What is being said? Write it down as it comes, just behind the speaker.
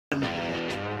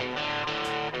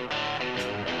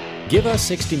Give us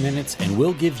 60 minutes and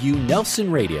we'll give you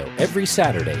Nelson Radio every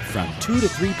Saturday from 2 to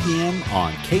 3 p.m.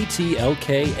 on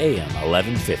KTLK AM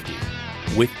 1150.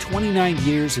 With 29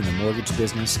 years in the mortgage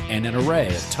business and an array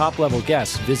of top-level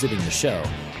guests visiting the show,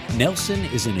 Nelson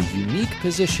is in a unique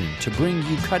position to bring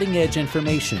you cutting-edge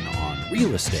information on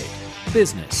real estate,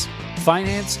 business,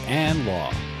 finance, and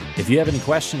law. If you have any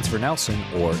questions for Nelson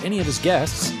or any of his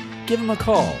guests, give him a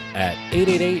call at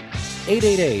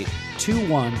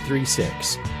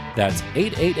 888-888-2136. That's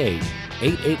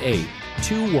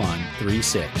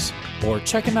 888-888-2136. Or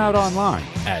check him out online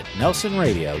at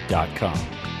nelsonradio.com.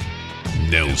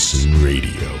 Nelson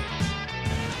Radio.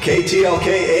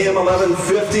 KTLK AM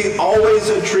 1150, always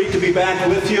a treat to be back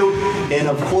with you. And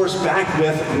of course, back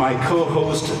with my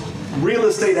co-host, real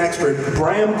estate expert,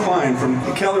 Bram Klein from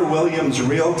Keller Williams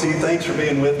Realty. Thanks for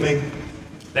being with me.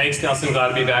 Thanks, Nelson. Glad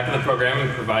to be back in the program and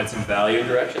provide some value and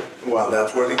direction. Well,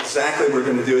 that's what exactly we're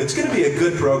going to do. It's going to be a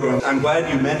good program. I'm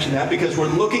glad you mentioned that because we're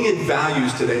looking at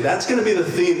values today. That's going to be the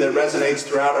theme that resonates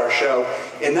throughout our show.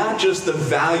 And not just the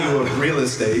value of real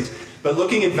estate, but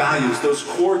looking at values, those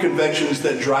core convictions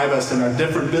that drive us in our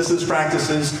different business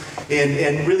practices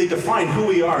and really define who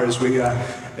we are as we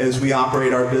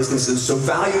operate our businesses. So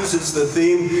values is the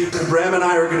theme. Bram and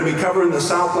I are going to be covering the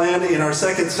Southland. In our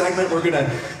second segment, we're going to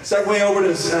segue over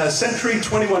to Century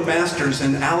 21 Masters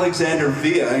in Alexander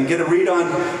Villa and get a read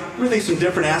on really some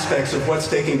different aspects of what's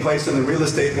taking place in the real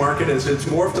estate market as it's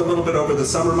morphed a little bit over the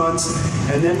summer months.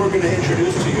 And then we're going to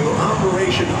introduce to you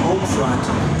Operation Homefront,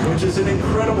 which is an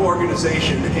incredible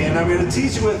organization. And I'm going to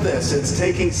tease you with this. It's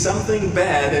taking something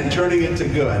bad and turning it to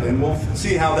good. And we'll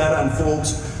see how that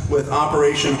unfolds with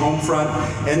Operation Homefront.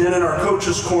 And then in our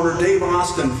Coach's Corner, Dave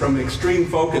Austin from Extreme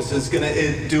Focus is going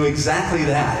to do exactly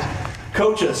that.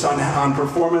 Coach us on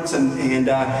performance and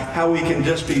how we can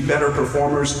just be better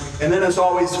performers. And then as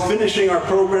always, finishing our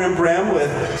program, Bram,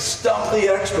 with Stump the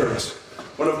Experts.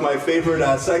 One of my favorite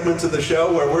segments of the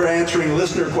show where we're answering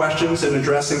listener questions and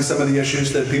addressing some of the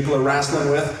issues that people are wrestling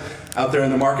with out there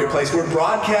in the marketplace. We're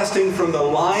broadcasting from the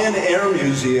Lion Air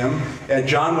Museum at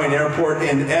John Wayne Airport,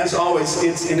 and as always,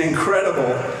 it's an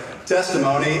incredible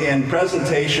testimony and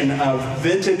presentation of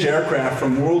vintage aircraft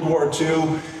from World War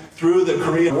II through the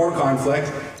Korean War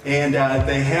conflict, and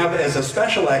they have as a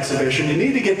special exhibition. You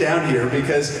need to get down here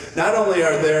because not only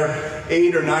are there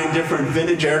 8 or 9 different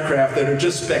vintage aircraft that are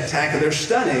just spectacular, they're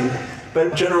stunning,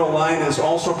 but General Lion is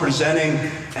also presenting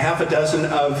half a dozen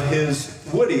of his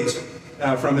Woodies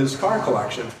from his car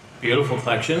collection. Beautiful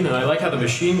collection, and I like how the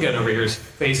machine gun over here is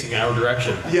facing our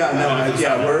direction. Yeah,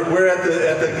 we're at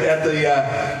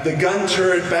the gun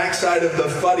turret backside of the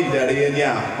fuddy-duddy, and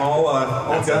yeah, all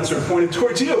guns are pointed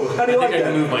towards you. How do you like that? I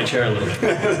can move my chair a little bit.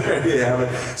 There you have it.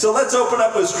 So let's open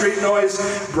up with Street Noise,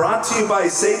 brought to you by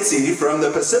SATSI from the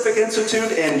Pacific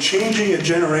Institute and Changing a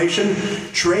Generation,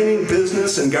 training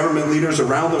business and government leaders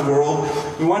around the world.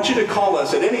 We want you to call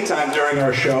us at any time during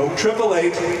our show,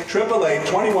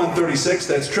 888-888-2136.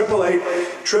 That's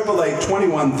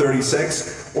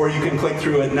 888-888-2136, or you can click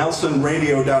through at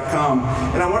nelsonradio.com.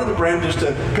 And I wanted to, Bram, just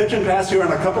to pitch and pass you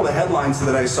on a couple of headlines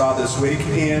that I saw this week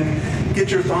and get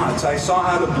your thoughts. I saw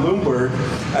out of Bloomberg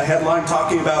a headline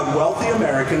talking about wealthy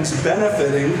Americans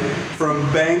benefiting from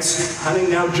banks hunting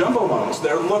down jumbo loans.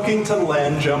 They're looking to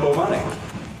lend jumbo money.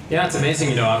 Yeah, it's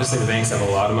amazing. Obviously the banks have a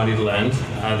lot of money to lend.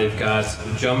 They've got,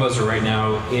 jumbos are right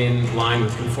now in line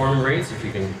with conforming rates, if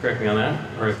you can correct me on that,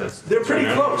 or if that's... They're pretty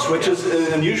close, which is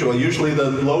unusual. Usually the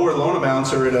lower loan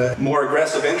amounts are at a more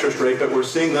aggressive interest rate, but we're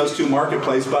seeing those two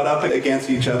marketplaces butt up against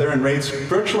each other and rates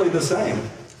virtually the same.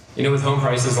 With home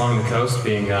prices along the coast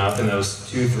being up in those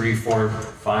 $2, $3, $4,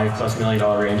 $5+ million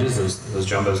ranges, those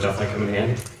jumbos definitely come in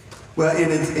handy. Well,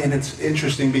 and it's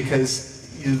interesting because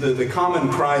the common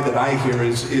cry that I hear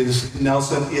is,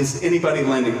 Nelson, is anybody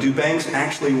lending? Do banks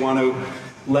actually want to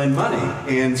lend money?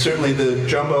 And certainly the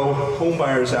jumbo home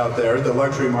buyers out there, the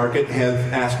luxury market,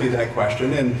 have asked me that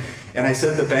question. And I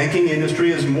said the banking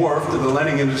industry is morphed, the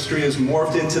lending industry is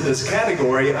morphed into this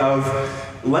category of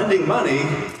lending money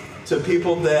to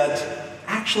people that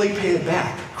actually pay it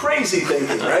back. Crazy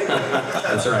thinking, right?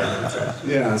 That's right.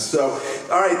 Yeah, so,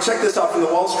 all right, check this out from the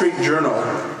Wall Street Journal.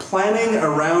 Planning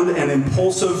around an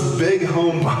impulsive big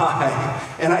home buy.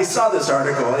 And I saw this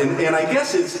article, and I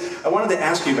guess I wanted to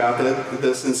ask you about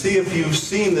this and see if you've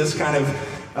seen this kind of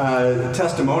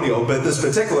testimonial, but this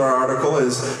particular article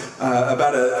is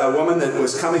about a woman that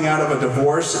was coming out of a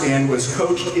divorce and was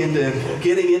coached into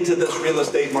getting into this real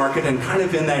estate market and kind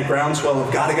of in that groundswell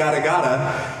of gotta,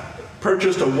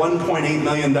 purchased a $1.8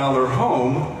 million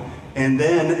home, and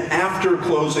then after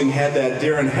closing had that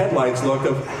deer in headlights look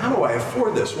of, how do I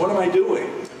afford this? What am I doing?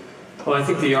 Well, I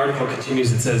think the article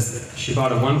continues. It says she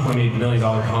bought a $1.8 million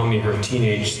home near her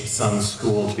teenage son's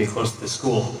school to be close to the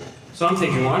school. So I'm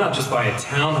thinking, why not just buy a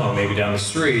townhome maybe down the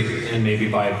street and maybe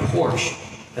buy a Porsche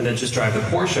and then just drive the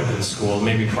Porsche up to the school,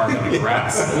 maybe park on the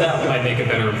grass. And that might make a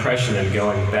better impression than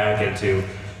going back into,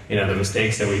 the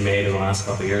mistakes that we made in the last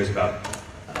couple of years about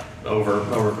over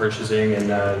purchasing and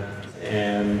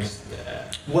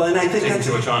well, and I think taking that's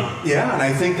too much on. Yeah, and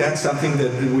I think that's something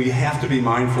that we have to be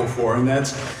mindful for, and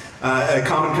that's a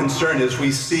common concern as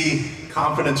we see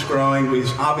confidence growing.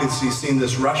 We've obviously seen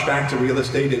this rush back to real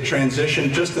estate. It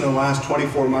transitioned just in the last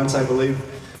 24 months, I believe,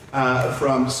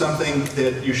 from something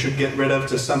that you should get rid of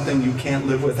to something you can't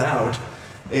live without.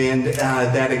 And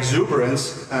that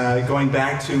exuberance, going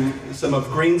back to some of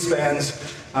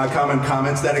Greenspan's common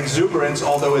comments, that exuberance,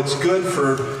 although it's good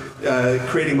for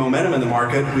creating momentum in the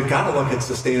market, we've got to look at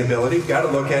sustainability. We've got to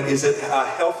look at, is it a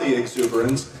healthy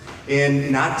exuberance,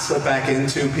 and not slip back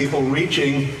into people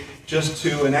reaching just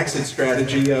to an exit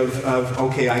strategy of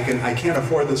okay, I can't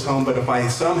afford this home, but if I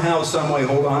somehow, some way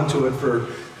hold on to it for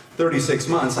 36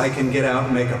 months, I can get out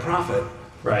and make a profit.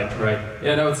 Right.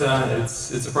 Yeah, no, it's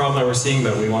a problem that we're seeing,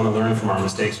 but we want to learn from our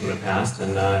mistakes from the past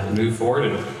and move forward.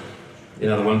 And the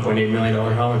 $1.8 million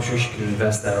home, I'm sure she could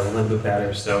invest that a little bit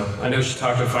better. So I know she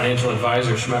talked to a financial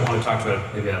advisor. She might want to talk to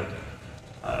maybe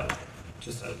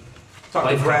Talk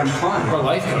to Bram Klein. Or a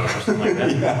life coach or something like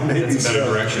that. Yeah, maybe that's a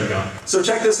better direction to go. So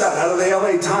check this out. Out of the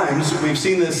LA Times, we've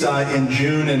seen this in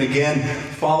June, and again,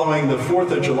 following the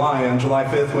 4th of July, on July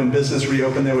 5th, when business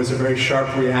reopened, there was a very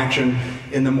sharp reaction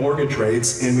in the mortgage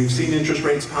rates, and we've seen interest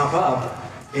rates pop up.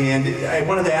 And I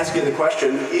wanted to ask you the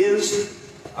question, is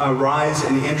a rise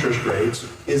in interest rates,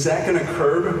 is that going to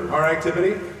curb our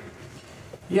activity?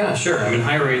 Yeah, sure. I mean,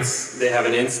 high rates, they have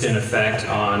an instant effect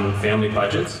on family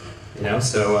budgets,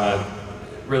 so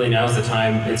really now's the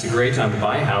time. It's a great time to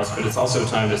buy a house, but it's also a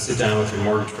time to sit down with your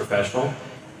mortgage professional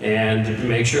and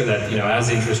make sure that, as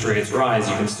interest rates rise,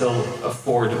 you can still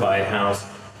afford to buy a house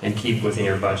and keep within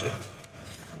your budget.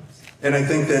 And I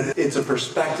think that it's a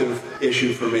perspective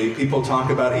issue for me. People talk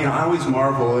about, I always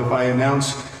marvel if I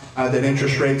announce that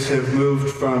interest rates have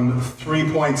moved from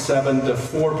 3.7 to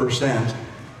 4%,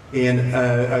 in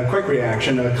a quick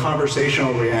reaction, a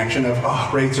conversational reaction of,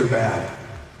 rates are bad.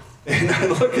 And I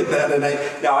look at that, and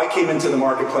I came into the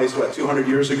marketplace, 200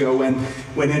 years ago when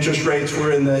interest rates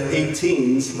were in the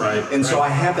 18s. Right. And so I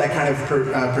have that kind of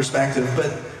perspective.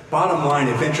 But bottom line,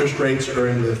 if interest rates are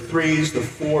in the 3s, the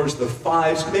 4s, the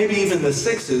 5s, maybe even the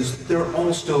 6s, they're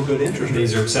all still good interest rates.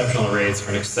 These are exceptional rates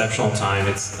for an exceptional time.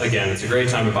 It's a great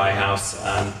time to buy a house.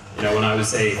 When I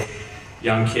was a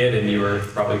young kid and you were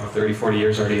probably 30, 40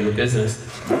 years already in the business,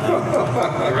 you're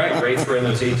right, rates were in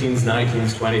those 18s,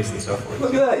 19s, 20s, and so forth.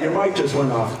 Look at that, your mic just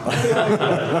went off.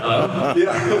 Hello?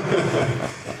 Yeah.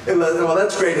 Well,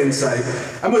 that's great insight.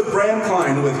 I'm with Bram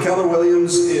Klein with Keller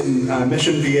Williams in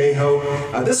Mission Viejo.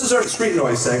 This is our Street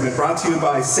Noise segment brought to you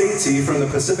by Satesy from the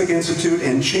Pacific Institute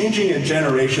and Changing a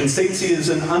Generation. Satesy is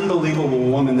an unbelievable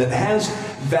woman that has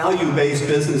value-based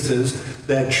businesses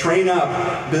that train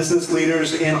up business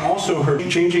leaders, and also her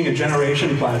Changing a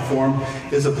Generation platform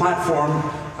is a platform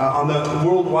on the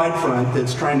worldwide front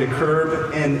that's trying to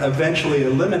curb and eventually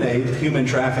eliminate human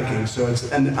trafficking. So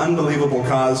it's an unbelievable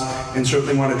cause, and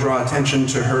certainly want to draw attention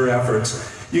to her efforts.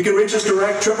 You can reach us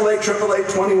direct,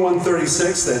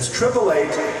 888-888-2136. That's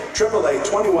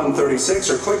 888-888-2136,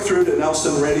 or click through to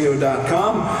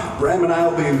nelsonradio.com. Bram and I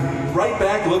will be right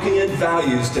back looking at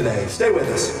values today. Stay with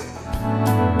us.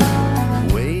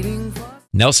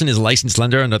 Nelson is a licensed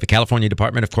lender under the California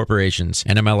Department of Corporations,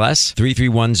 NMLS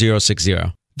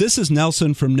 331060. This is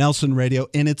Nelson from Nelson Radio,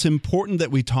 and it's important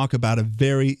that we talk about a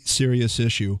very serious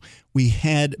issue. We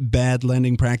had bad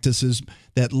lending practices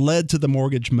that led to the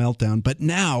mortgage meltdown, but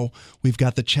now we've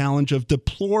got the challenge of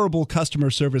deplorable customer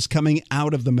service coming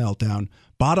out of the meltdown.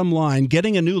 Bottom line,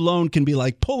 getting a new loan can be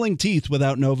like pulling teeth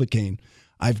without Novocaine.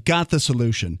 I've got the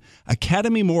solution.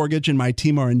 Academy Mortgage and my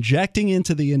team are injecting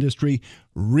into the industry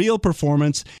real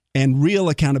performance and real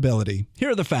accountability.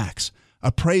 Here are the facts.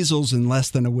 Appraisals in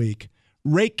less than a week.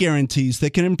 Rate guarantees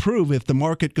that can improve if the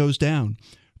market goes down.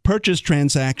 Purchase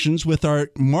transactions with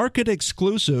our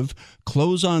market-exclusive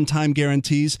close-on-time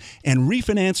guarantees, and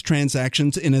refinance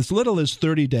transactions in as little as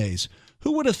 30 days.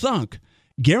 Who would have thunk?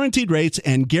 Guaranteed rates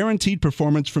and guaranteed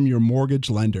performance from your mortgage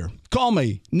lender. Call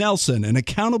me, Nelson, an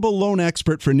accountable loan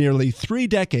expert for nearly 3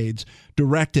 decades.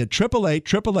 Direct at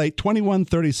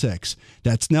 888-888-2136.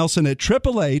 That's Nelson at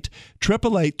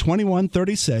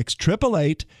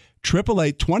 888-888-2136,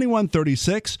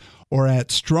 888-888-2136, or at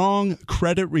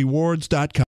strongcreditrewards.com.